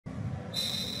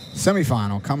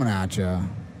Semifinal coming at you.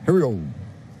 Here we go.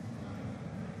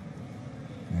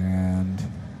 And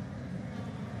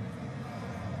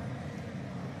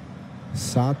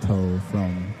Sato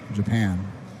from Japan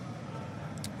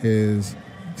is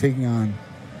taking on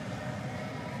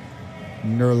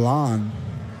Nurlan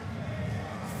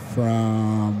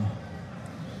from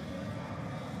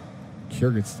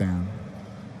Kyrgyzstan.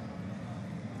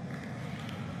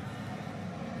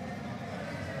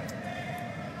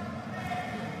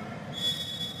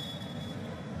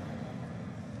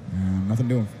 And nothing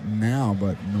doing now,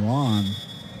 but Nurlan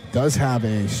does have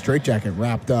a straitjacket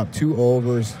wrapped up. 2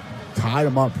 overs, tied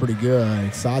him up pretty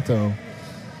good. Sato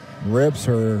rips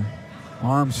her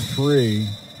arms free,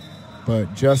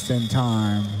 but just in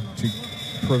time to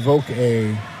provoke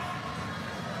a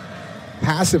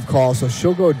passive call, so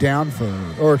she'll go down for,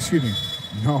 or excuse me,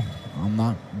 no, I'm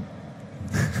not.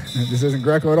 This isn't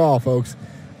Greco at all, folks.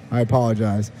 I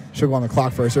apologize. She'll go on the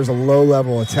clock first. There's a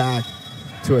low-level attack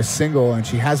to a single, and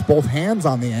she has both hands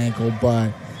on the ankle,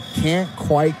 but can't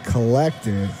quite collect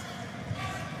it.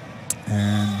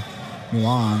 And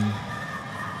Milan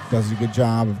does a good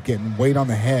job of getting weight on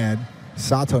the head.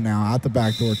 Sato now out the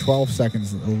back door,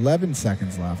 11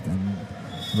 seconds left, and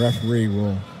the referee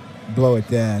will blow it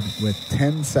dead with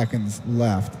 10 seconds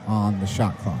left on the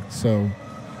shot clock. So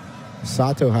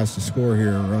Sato has to score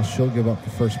here, or else she'll give up the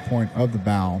first point of the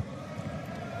bout.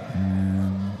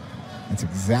 And that's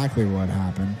exactly what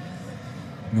happened.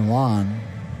 Nurlan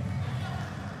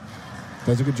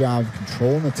does a good job of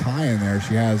controlling the tie in there.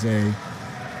 She has a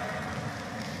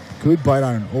good bite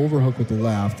on an overhook with the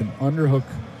left, an underhook.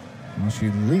 Well, she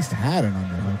at least had an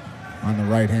underhook on the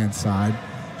right-hand side.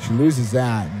 She loses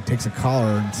that and takes a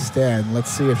collar instead.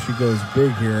 Let's see if she goes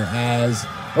big here as,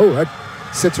 oh, that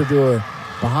sits her to her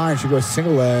behind. She goes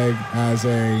single leg as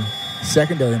a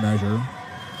secondary measure.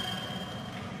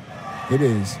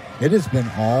 It has been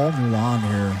all Nurlan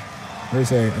here.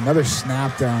 There's another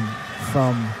snap down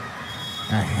from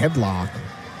a headlock.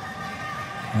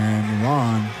 And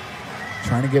Nurlan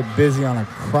trying to get busy on a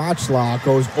crotch lock,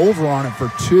 goes over on it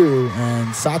for 2,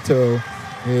 and Sato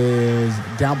is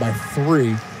down by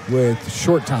 3 with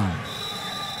short time.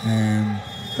 And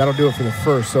that'll do it for the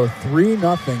first. So 3-0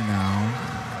 now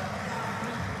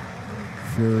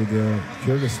for the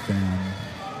Kyrgyzstan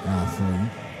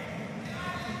athlete.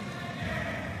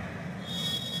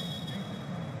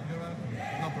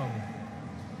 No problem.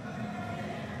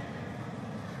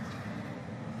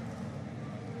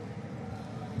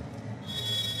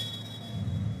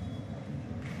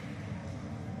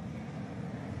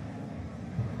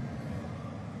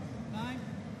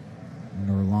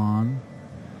 Nurlan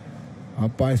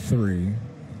up by 3.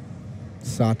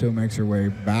 Sato makes her way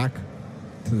back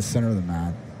to the center of the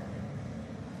mat.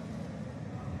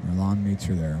 Nurlan meets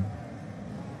her there.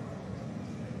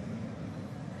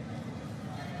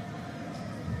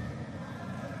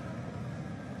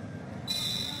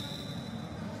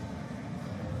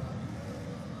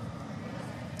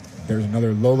 There's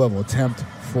another low-level attempt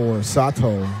for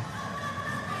Sato.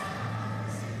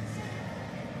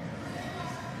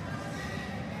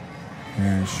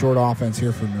 And short offense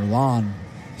here for Nurlan.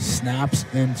 Snaps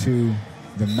into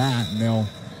the mat, and they'll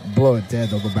blow it dead.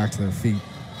 They'll go back to their feet.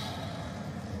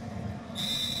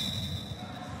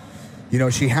 You know,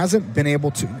 she hasn't been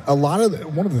able to, one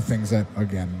of the things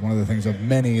of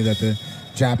many that the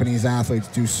Japanese athletes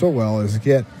do so well is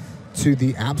get to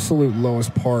the absolute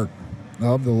lowest part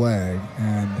of the leg,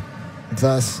 and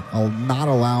thus not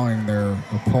allowing their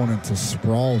opponent to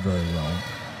sprawl very well.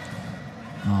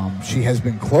 She has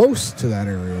been close to that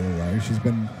area of the leg. She's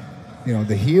been, you know,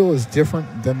 the heel is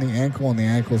different than the ankle, and the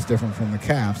ankle is different from the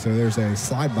calf. So there's a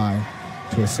slide by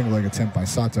to a single leg attempt by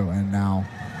Sato, and now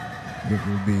it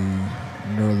will be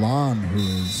Nurlan who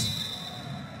is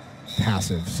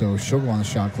passive. So she'll go on the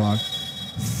shot clock.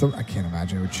 I can't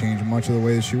imagine it would change much of the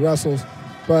way that she wrestles,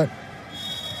 but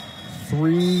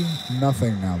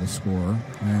 3-0 now the score,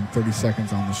 and 30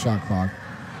 seconds on the shot clock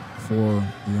for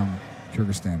the young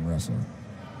Kyrgyzstan wrestler.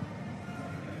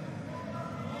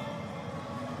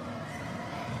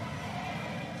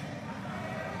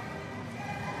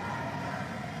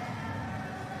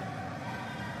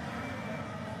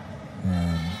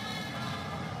 And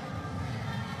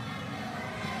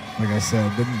like I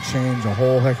said, didn't change a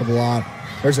whole heck of a lot.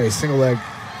 There's a single leg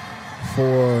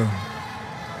for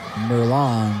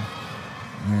Nurlan,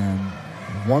 and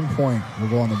 1 point will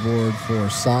go on the board for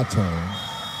Sato.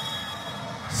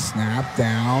 Snap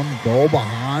down, go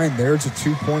behind. There's a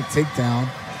 2-point takedown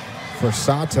for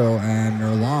Sato, and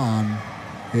Nurlan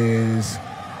is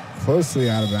closely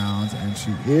out of bounds, and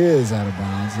she is out of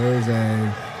bounds. There's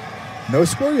a no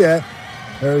score yet.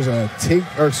 There's a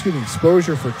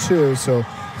exposure for 2. So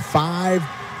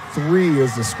 5-3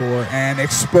 is the score. And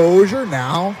exposure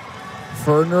now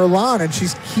for Nurlan. And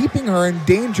she's keeping her in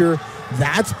danger.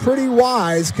 That's pretty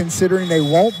wise considering they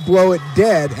won't blow it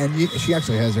dead. And she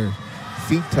actually has her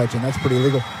feet touching. That's pretty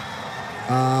illegal.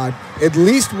 At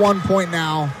least 1 point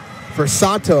now for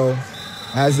Sato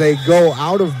as they go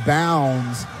out of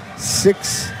bounds.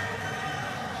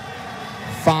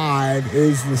 6-5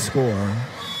 is the score.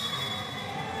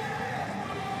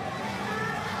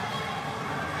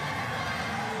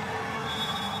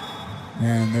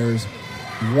 And there's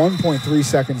 1.3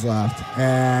 seconds left.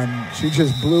 And she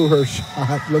just blew her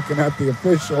shot looking at the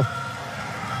official.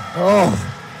 Oh,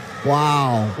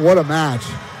 wow. What a match.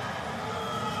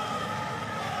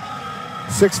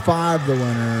 6-5 the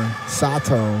winner,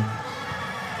 Sato.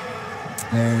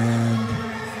 And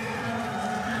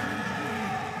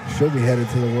she'll be headed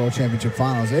to the World Championship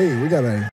Finals. Hey, we got a